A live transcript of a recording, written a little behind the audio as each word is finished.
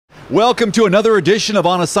Welcome to another edition of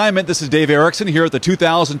On Assignment. This is Dave Erickson here at the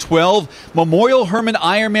 2012 Memorial Hermann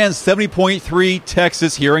Ironman 70.3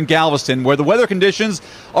 Texas here in Galveston, where the weather conditions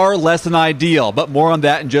are less than ideal, but more on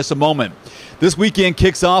that in just a moment. This weekend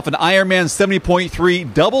kicks off an Ironman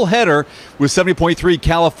 70.3 doubleheader with 70.3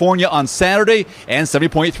 California on Saturday and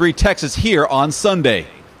 70.3 Texas here on Sunday.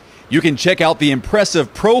 You can check out the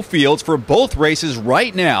impressive pro fields for both races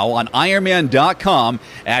right now on Ironman.com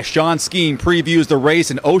as Sean Skeen previews the race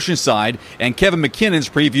in Oceanside and Kevin McKinnon's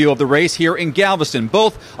preview of the race here in Galveston,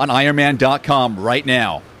 both on Ironman.com right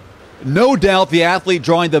now. No doubt the athlete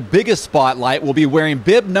drawing the biggest spotlight will be wearing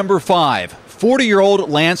bib number 5, 40-year-old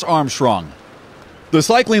Lance Armstrong. The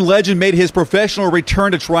cycling legend made his professional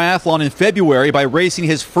return to triathlon in February by racing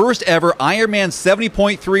his first ever Ironman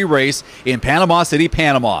 70.3 race in Panama City,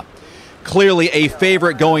 Panama. Clearly a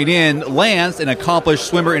favorite going in, Lance, an accomplished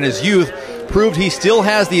swimmer in his youth, proved he still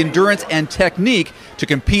has the endurance and technique to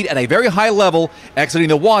compete at a very high level, exiting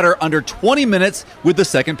the water under 20 minutes with the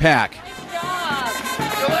second pack.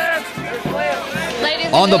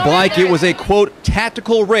 On the bike, it was a, quote,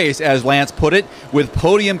 tactical race, as Lance put it, with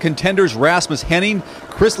podium contenders Rasmus Henning,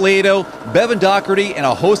 Chris Lieto, Bevan Doherty, and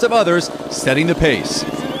a host of others setting the pace.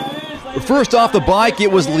 First off the bike,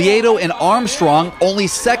 it was Lieto and Armstrong, only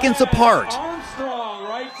seconds apart. Armstrong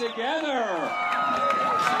right together.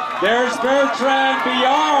 There's Bertrand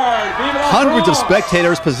Billard. Hundreds of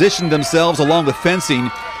spectators positioned themselves along the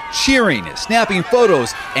fencing, cheering, snapping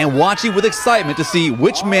photos, and watching with excitement to see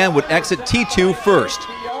which man would exit T2 first.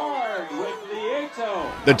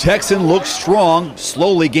 The Texan looked strong,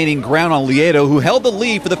 slowly gaining ground on Lieto, who held the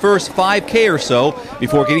lead for the first 5K or so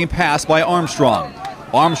before getting passed by Armstrong.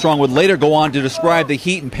 Armstrong would later go on to describe the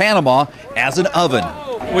heat in Panama as an oven.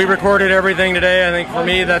 We recorded everything today. I think for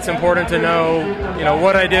me that's important to know,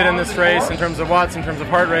 what I did in this race in terms of watts, in terms of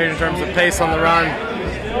heart rate, in terms of pace on the run.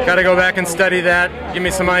 Got to go back and study that, give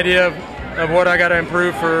me some idea of what I got to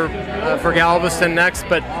improve for Galveston next.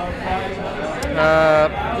 But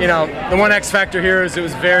the one X factor here is it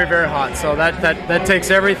was very, very hot. So that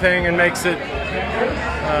takes everything and makes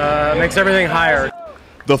everything higher.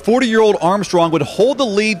 The 40-year-old Armstrong would hold the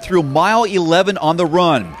lead through mile 11 on the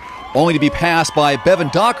run, only to be passed by Bevan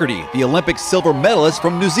Doherty, the Olympic silver medalist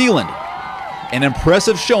from New Zealand. An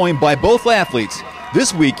impressive showing by both athletes.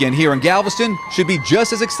 This weekend here in Galveston should be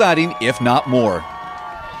just as exciting, if not more.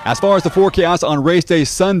 As far as the forecast on race day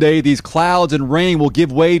Sunday, these clouds and rain will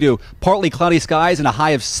give way to partly cloudy skies and a high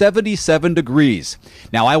of 77 degrees.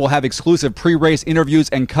 Now, I will have exclusive pre-race interviews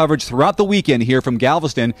and coverage throughout the weekend here from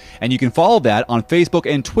Galveston, and you can follow that on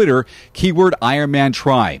Facebook and Twitter, keyword Ironman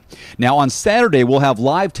Tri. Now, on Saturday, we'll have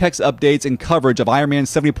live text updates and coverage of Ironman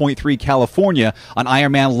 70.3 California on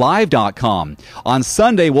IronmanLive.com. On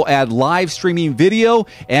Sunday, we'll add live streaming video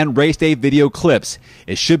and race day video clips.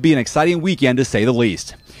 It should be an exciting weekend, to say the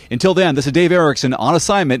least. Until then, this is Dave Erickson on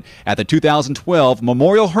assignment at the 2012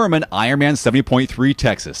 Memorial Hermann Ironman 70.3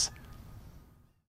 Texas.